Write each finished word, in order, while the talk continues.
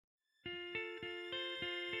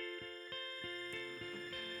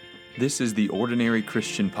This is the Ordinary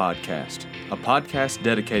Christian Podcast, a podcast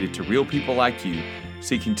dedicated to real people like you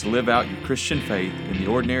seeking to live out your Christian faith in the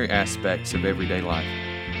ordinary aspects of everyday life.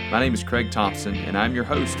 My name is Craig Thompson, and I'm your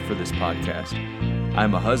host for this podcast.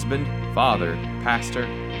 I'm a husband, father, pastor,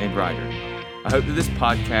 and writer. I hope that this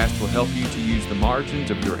podcast will help you to use the margins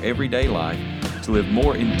of your everyday life to live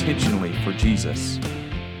more intentionally for Jesus.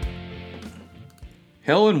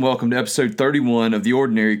 Hello and welcome to episode 31 of the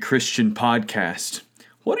Ordinary Christian Podcast.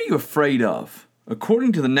 What are you afraid of?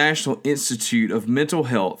 According to the National Institute of Mental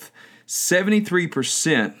Health,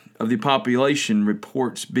 73% of the population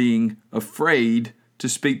reports being afraid to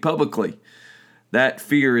speak publicly. That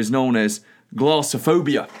fear is known as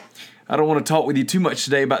glossophobia. I don't want to talk with you too much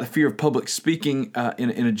today about the fear of public speaking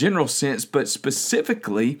in a general sense, but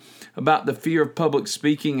specifically about the fear of public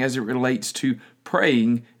speaking as it relates to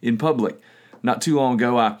praying in public. Not too long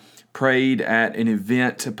ago, I prayed at an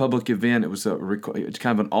event, a public event. It was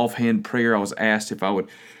kind of an offhand prayer. I was asked if I would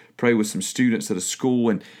pray with some students at a school.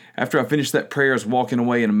 And after I finished that prayer, I was walking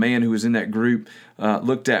away, and a man who was in that group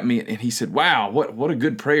looked at me, and he said, "Wow, what a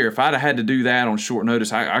good prayer. If I'd have had to do that on short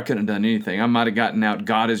notice, I couldn't have done anything. I might have gotten out,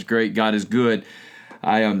 God is great, God is good."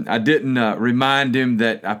 I didn't remind him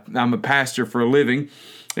that I'm a pastor for a living.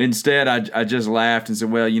 Instead, I just laughed and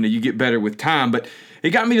said, "Well, you get better with time." But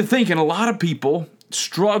it got me to thinking, a lot of people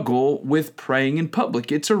struggle with praying in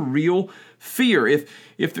public. It's a real fear.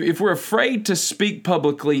 If we're afraid to speak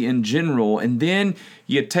publicly in general, and then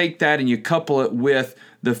you take that and you couple it with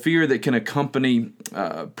the fear that can accompany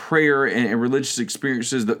prayer and religious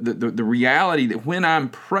experiences, the reality that when I'm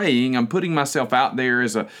praying, I'm putting myself out there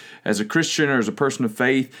as a Christian or as a person of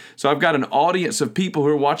faith. So I've got an audience of people who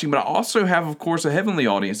are watching, but I also have, of course, a heavenly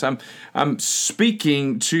audience. I'm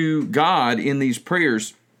speaking to God in these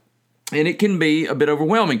prayers, and it can be a bit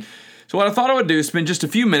overwhelming. So what I thought I would do is spend just a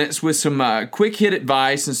few minutes with some quick hit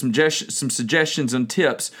advice and some suggestions and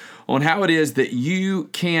tips on how it is that you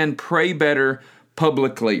can pray better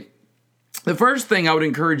publicly. The first thing I would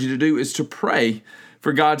encourage you to do is to pray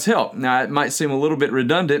for God's help. Now, it might seem a little bit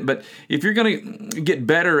redundant, but if you're going to get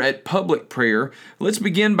better at public prayer, let's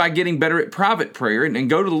begin by getting better at private prayer and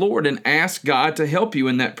go to the Lord and ask God to help you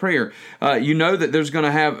in that prayer. You know that there's going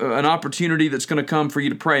to have an opportunity that's going to come for you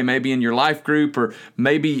to pray, maybe in your life group or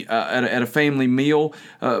maybe at a family meal.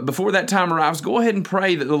 Before that time arrives, go ahead and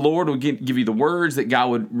pray that the Lord will give you the words, that God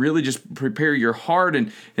would really just prepare your heart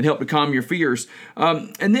and help to calm your fears.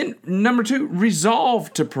 And then number two,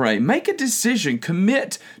 resolve to pray. Make a decision. Commit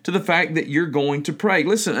to the fact that you're going to pray.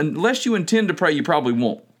 Listen, unless you intend to pray, you probably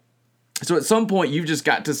won't. So at some point, you've just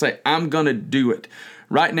got to say, I'm going to do it.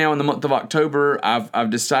 Right now in the month of October, I've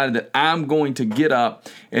decided that I'm going to get up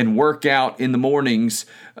and work out in the mornings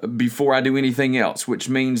before I do anything else, which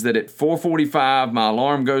means that at 4:45, my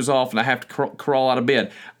alarm goes off and I have to crawl out of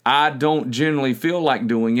bed. I don't generally feel like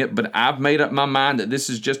doing it, but I've made up my mind that this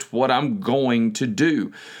is just what I'm going to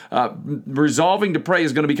do. Resolving to pray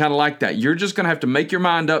is going to be kind of like that. You're just going to have to make your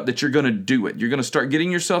mind up that you're going to do it. You're going to start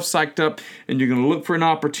getting yourself psyched up, and you're going to look for an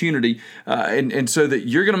opportunity, and so that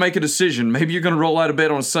you're going to make a decision. Maybe you're going to roll out of bed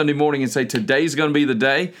on a Sunday morning and say, today's going to be the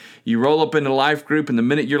day. You roll up in the life group, and the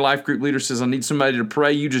minute your life group leader says, I need somebody to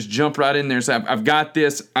pray, you just jump right in there and say, I've got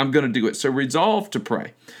this. I'm going to do it. So resolve to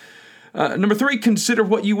pray. Number three, consider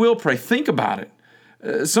what you will pray. Think about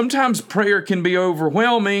it. Sometimes prayer can be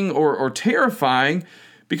overwhelming or terrifying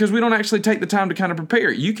because we don't actually take the time to kind of prepare.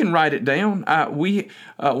 You can write it down.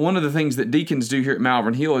 One of the things that deacons do here at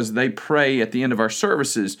Malvern Hill is they pray at the end of our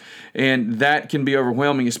services, and that can be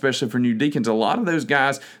overwhelming, especially for new deacons. A lot of those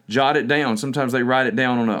guys jot it down. Sometimes they write it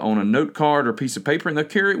down on a note card or a piece of paper, and they'll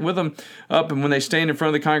carry it with them up, and when they stand in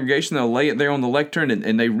front of the congregation, they'll lay it there on the lectern,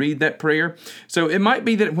 and they read that prayer. So it might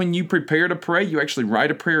be that when you prepare to pray, you actually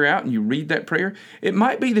write a prayer out and you read that prayer. It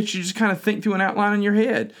might be that you just kind of think through an outline in your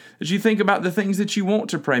head, that you think about the things that you want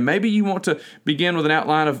to pray. Maybe you want to begin with an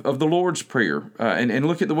outline of the Lord's Prayer and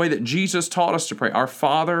look at the way that Jesus taught us to pray. Our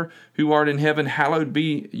Father who art in heaven, hallowed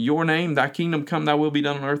be your name. Thy kingdom come, thy will be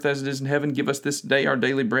done on earth as it is in heaven. Give us this day our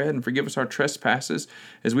daily bread, and forgive us our trespasses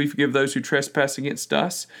as we forgive those who trespass against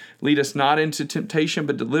us. Lead us not into temptation,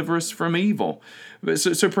 but deliver us from evil.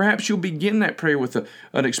 So perhaps you'll begin that prayer with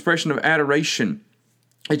an expression of adoration,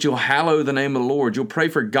 that you'll hallow the name of the Lord. You'll pray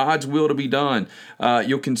for God's will to be done.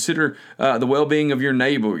 You'll consider the well-being of your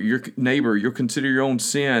neighbor. You'll consider your own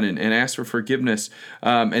sin and ask for forgiveness.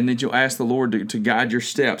 And then you'll ask the Lord to guide your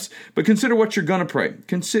steps. But consider what you're going to pray.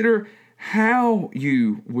 Consider how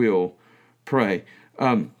you will pray.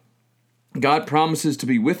 God promises to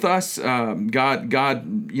be with us. God,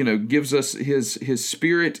 gives us His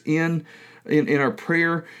Spirit in our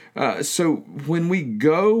prayer. So when we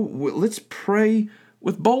go, let's pray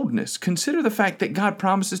with boldness. Consider the fact that God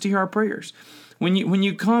promises to hear our prayers. When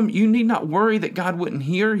you come, you need not worry that God wouldn't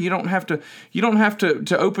hear. You don't have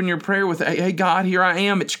to open your prayer with, hey God, here I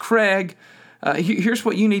am. It's Craig. Here's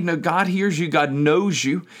what you need to know. God hears you. God knows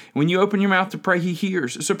you. When you open your mouth to pray, He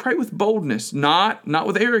hears. So pray with boldness, not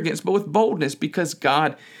with arrogance, but with boldness, because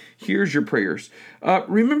God hears your prayers.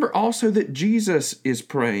 Remember also that Jesus is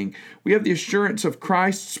praying. We have the assurance of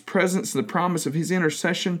Christ's presence and the promise of His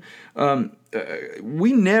intercession.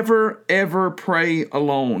 We never, ever pray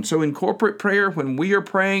alone. So in corporate prayer, when we are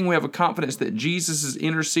praying, we have a confidence that Jesus is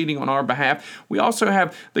interceding on our behalf. We also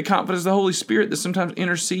have the confidence of the Holy Spirit that sometimes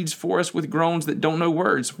intercedes for us with groans that don't know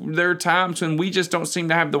words. There are times when we just don't seem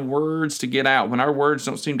to have the words to get out, when our words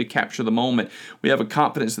don't seem to capture the moment. We have a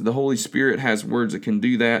confidence that the Holy Spirit has words that can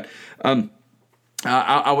do that.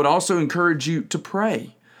 I would also encourage you to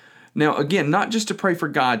pray. Now, again, not just to pray for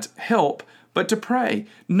God's help, but to pray.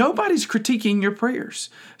 Nobody's critiquing your prayers.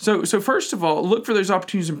 So first of all, look for those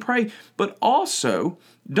opportunities and pray, but also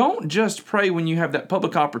don't just pray when you have that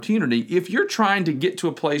public opportunity. If you're trying to get to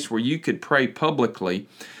a place where you could pray publicly,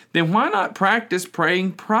 then why not practice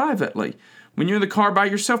praying privately? When you're in the car by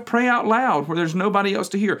yourself, pray out loud where there's nobody else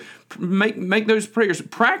to hear. Make those prayers.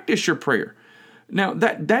 Practice your prayer. Now,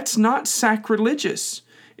 that's not sacrilegious.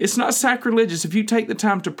 It's not sacrilegious if you take the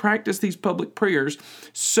time to practice these public prayers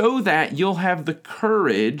so that you'll have the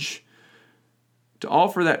courage to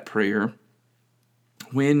offer that prayer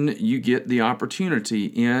when you get the opportunity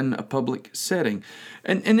in a public setting.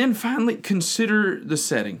 And then finally, consider the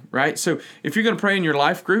setting, right? So if you're going to pray in your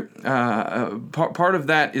life group, part of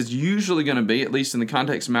that is usually going to be, at least in the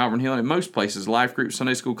context of Malvern Hill and in most places, life groups,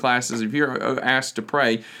 Sunday school classes, if you're asked to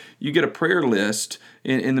pray, you get a prayer list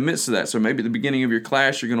in the midst of that. So maybe at the beginning of your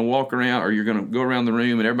class, you're going to walk around or you're going to go around the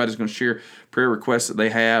room and everybody's going to share prayer requests that they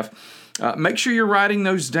have. Make sure you're writing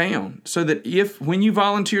those down so that when you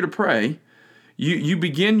volunteer to pray, you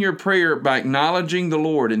begin your prayer by acknowledging the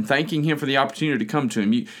Lord and thanking Him for the opportunity to come to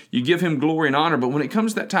Him. You give Him glory and honor, but when it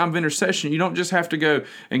comes to that time of intercession, you don't just have to go,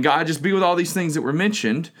 and God, just be with all these things that were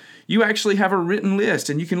mentioned. You actually have a written list,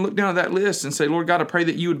 and you can look down at that list and say, Lord God, I pray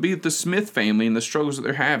that you would be with the Smith family and the struggles that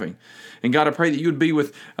they're having. And God, I pray that you would be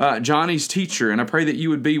with Johnny's teacher, and I pray that you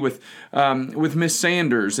would be with Miss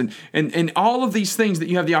Sanders, and all of these things that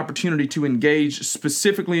you have the opportunity to engage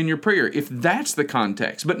specifically in your prayer, if that's the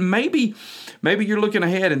context. But maybe you're looking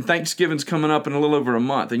ahead and Thanksgiving's coming up in a little over a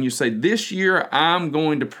month, and you say, this year I'm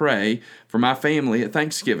going to pray for my family at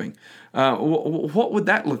Thanksgiving. What would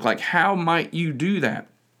that look like? How might you do that?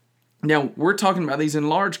 Now, we're talking about these in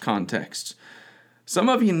large contexts. Some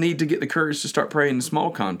of you need to get the courage to start praying in small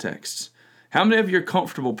contexts. How many of you are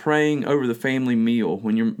comfortable praying over the family meal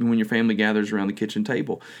when your family gathers around the kitchen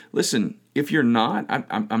table? Listen, if you're not,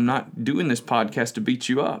 I'm not doing this podcast to beat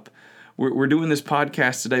you up. We're doing this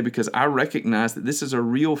podcast today because I recognize that this is a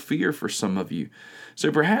real fear for some of you.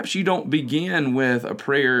 So perhaps you don't begin with a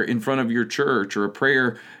prayer in front of your church or a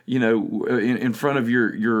prayer, in front of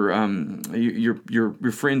your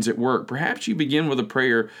friends at work. Perhaps you begin with a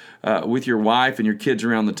prayer with your wife and your kids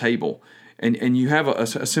around the table. And you have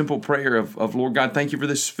a simple prayer of, Lord God, thank you for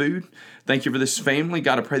this food. Thank you for this family.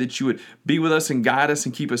 God, I pray that you would be with us and guide us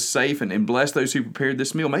and keep us safe and bless those who prepared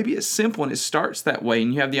this meal. Maybe it's simple and it starts that way,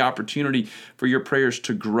 and you have the opportunity for your prayers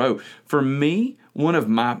to grow. For me, one of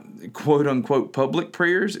my quote-unquote public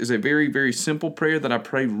prayers is a very, very simple prayer that I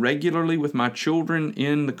pray regularly with my children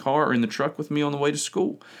in the car or in the truck with me on the way to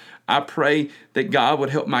school. I pray that God would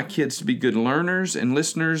help my kids to be good learners and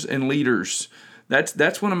listeners and leaders.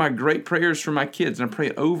 That's one of my great prayers for my kids, and I pray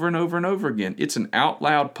it over and over and over again. It's an out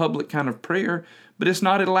loud public kind of prayer, but it's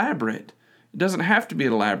not elaborate. It doesn't have to be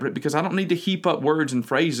elaborate because I don't need to heap up words and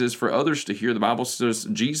phrases for others to hear. The Bible says,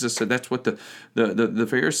 Jesus said that's what the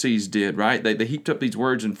Pharisees did, right? They heaped up these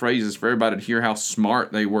words and phrases for everybody to hear how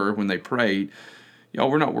smart they were when they prayed. Y'all,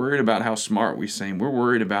 we're not worried about how smart we seem. We're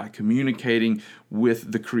worried about communicating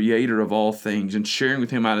with the Creator of all things and sharing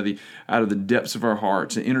with Him out of the depths of our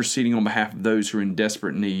hearts and interceding on behalf of those who are in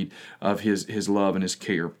desperate need of His love and His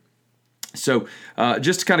care. So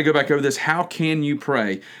just to kind of go back over this, how can you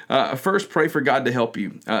pray? First, pray for God to help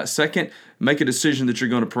you. Second, make a decision that you're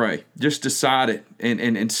going to pray. Just decide it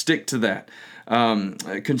and stick to that.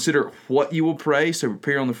 Consider what you will pray, so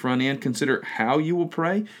prepare on the front end. Consider how you will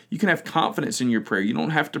pray. You can have confidence in your prayer. You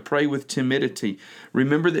don't have to pray with timidity.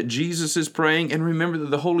 Remember that Jesus is praying, and remember that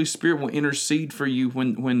the Holy Spirit will intercede for you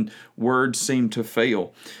when words seem to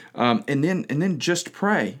fail. And then just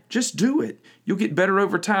pray. Just do it. You'll get better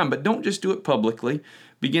over time, but don't just do it publicly.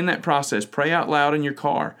 begin that process. Pray out loud in your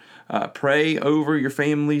car. Pray over your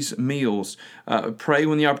family's meals. Pray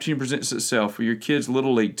when the opportunity presents itself for your kids'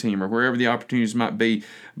 Little League team or wherever the opportunities might be.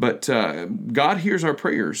 But God hears our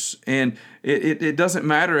prayers, and it doesn't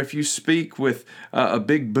matter if you speak with a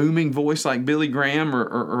big booming voice like Billy Graham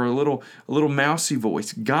or a little mousy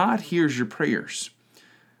voice. God hears your prayers.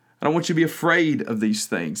 I don't want you to be afraid of these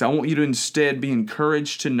things. I want you to instead be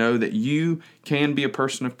encouraged to know that you can be a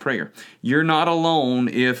person of prayer. You're not alone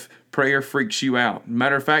if prayer freaks you out.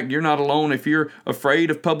 Matter of fact, you're not alone if you're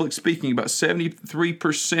afraid of public speaking. About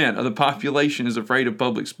 73% of the population is afraid of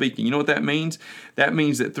public speaking. You know what that means? That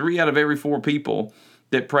means that 3 out of every 4 people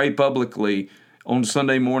that pray publicly on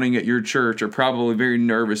Sunday morning at your church are probably very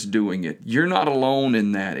nervous doing it. You're not alone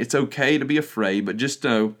in that. It's okay to be afraid, but just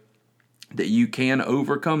know that you can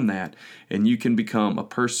overcome that and you can become a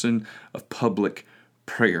person of public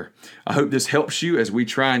prayer. I hope this helps you as we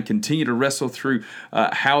try and continue to wrestle through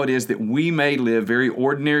how it is that we may live very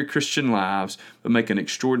ordinary Christian lives but make an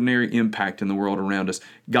extraordinary impact in the world around us.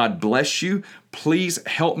 God bless you. Please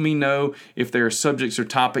help me know if there are subjects or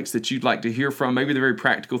topics that you'd like to hear from. Maybe they're very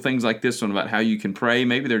practical things like this one about how you can pray.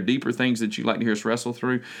 Maybe there are deeper things that you'd like to hear us wrestle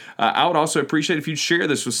through. I would also appreciate if you'd share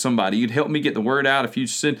this with somebody. You'd help me get the word out if you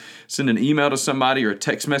send an email to somebody or a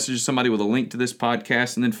text message to somebody with a link to this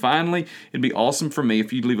podcast. And then finally, it'd be awesome for me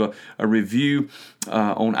if you'd leave a review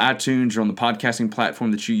on iTunes or on the podcasting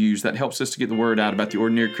platform that you use. That helps us to get the word out about the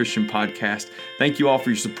Ordinary Christian Podcast. Thank you all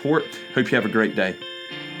for your support. Hope you have a great day.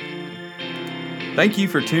 Thank you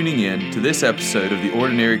for tuning in to this episode of the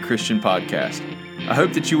Ordinary Christian Podcast. I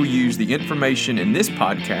hope that you will use the information in this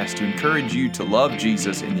podcast to encourage you to love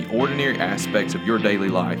Jesus in the ordinary aspects of your daily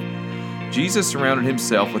life. Jesus surrounded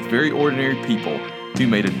himself with very ordinary people who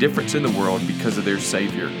made a difference in the world because of their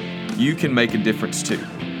Savior. You can make a difference too.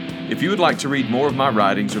 If you would like to read more of my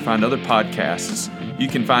writings or find other podcasts, you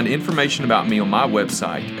can find information about me on my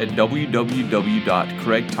website at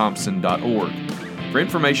www.craigthompson.org. For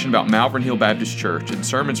information about Malvern Hill Baptist Church and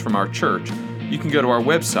sermons from our church, you can go to our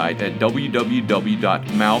website at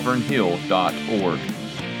www.malvernhill.org.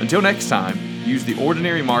 Until next time, use the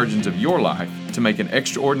ordinary margins of your life to make an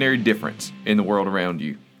extraordinary difference in the world around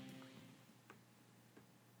you.